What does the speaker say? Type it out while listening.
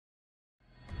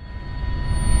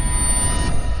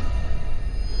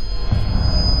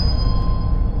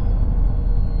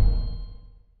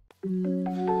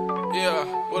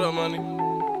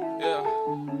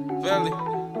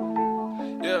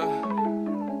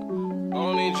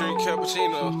ain't drink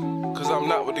cappuccino, cause I'm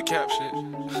not with the cap shit.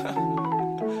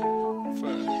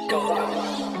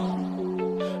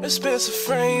 Expensive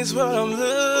frames, what I'm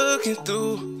looking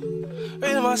through.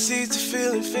 Raising my seats to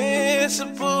feel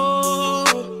invincible.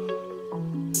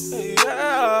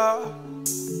 Yeah.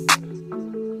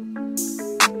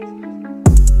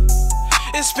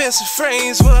 Expensive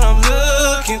frames, what I'm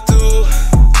looking through.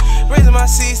 Raising my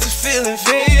seats to feel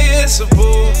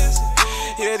invincible.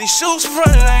 Yeah, these shoes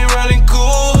running, I ain't running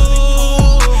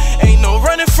cool. Ain't no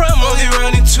running from, only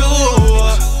running to.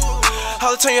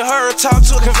 I'll turn your her top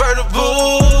to a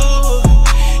convertible.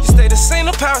 You stay the same,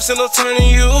 no power, still no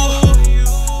turning you.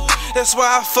 That's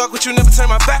why I fuck with you, never turn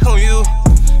my back on you.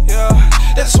 Yeah,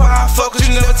 that's why I fuck with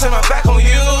you, never turn my back on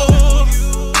you.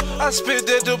 I spit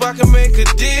that dope, I can make a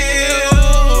deal.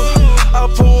 I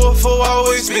pull for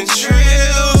always been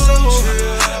trill.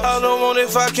 I don't want it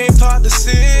if I can't pop the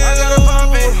seal. I gotta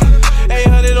pop it.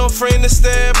 800 on frame to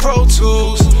stand Pro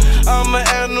Tools. I'm an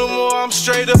animal, I'm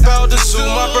straight up out the zoo.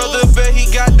 My brother bet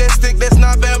he got that stick that's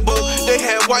not bamboo. They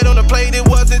had white on the plate, it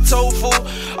wasn't tofu.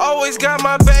 Always got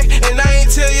my back, and I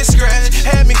ain't tell you scratch.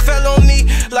 Had me fell on knee,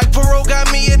 like parole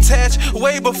got me attached.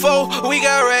 Way before we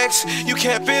got racks, you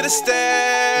can't beat a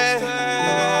stat.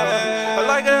 I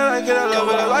like it, I like it, I love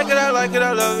it. I like it, I like it,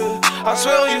 I love it. I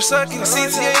swear when you suck it,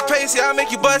 CTA pace, yeah, I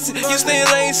make you bust it. You stay in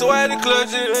lane, so I had to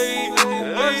clutch it.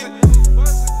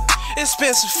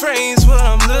 Expensive frames, what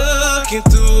I'm looking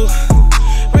through.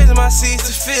 Raising my seats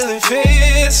to feel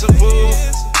invincible.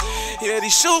 Yeah,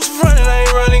 these shoes running, I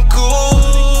ain't running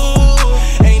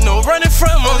cool. Ain't no running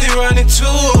from, only running to.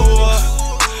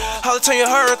 I'll turn your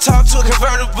her top to a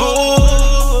convertible.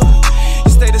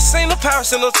 You stay the same, no power,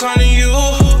 still no turning you.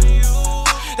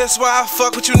 That's why I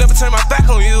fuck with you, never turn my back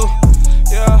on you.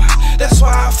 Yeah, that's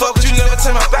why I fuck with you, never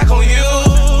turn my back on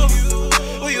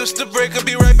you. We used to break up,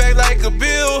 be right back like a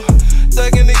bill.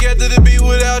 Thugging together to be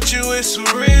without you, it's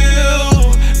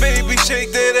surreal. Baby,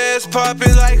 shake that ass, pop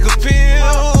it like a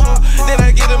pill. Then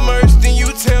I get immersed, then you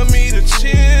tell me to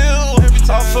chill.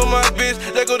 Off of my bitch,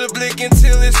 let go to blick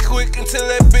until it's quick, until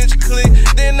that bitch click.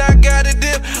 Then I gotta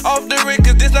dip off the rig,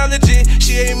 cause this not legit.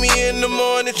 She ate me in the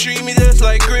morning, treat me just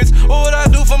like grits. What would I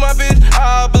do for my bitch?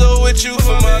 I'll blow with you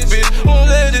for my bitch. Won't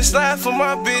let it slide for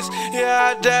my bitch.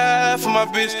 Yeah, I die for my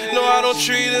bitch. No, I don't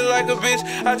treat it like a bitch,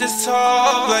 I just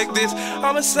talk like this.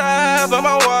 I'm a side by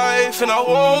my wife, and I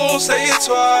won't say it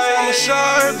twice. I'm as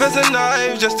sharp as a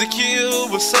knife, just to kill,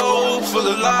 but so full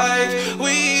of life.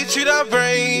 We treat our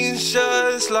brains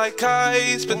just like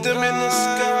kites, put them in the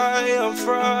sky, I'm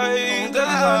fried. That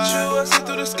is not true, I see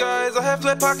through the skies. I have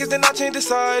flat pockets, then I change the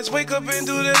size. Wake up and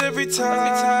do that every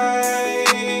time.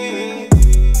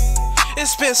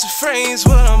 Expensive frames,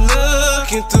 what I'm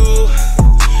looking through.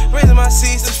 Raising my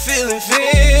seats to feel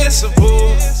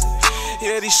invincible.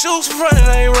 Yeah, these shoes running,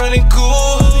 I ain't running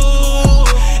cool.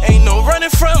 Ain't no running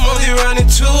from, only running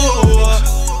to.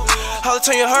 I'll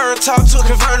turn your her top to a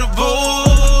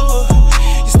convertible.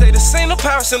 You stay the same, no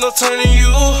power, still no turning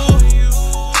you.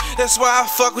 That's why I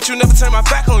fuck with you, never turn my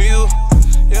back on you.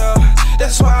 Yeah,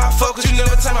 that's why I fuck with you,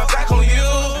 never turn my back on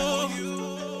you.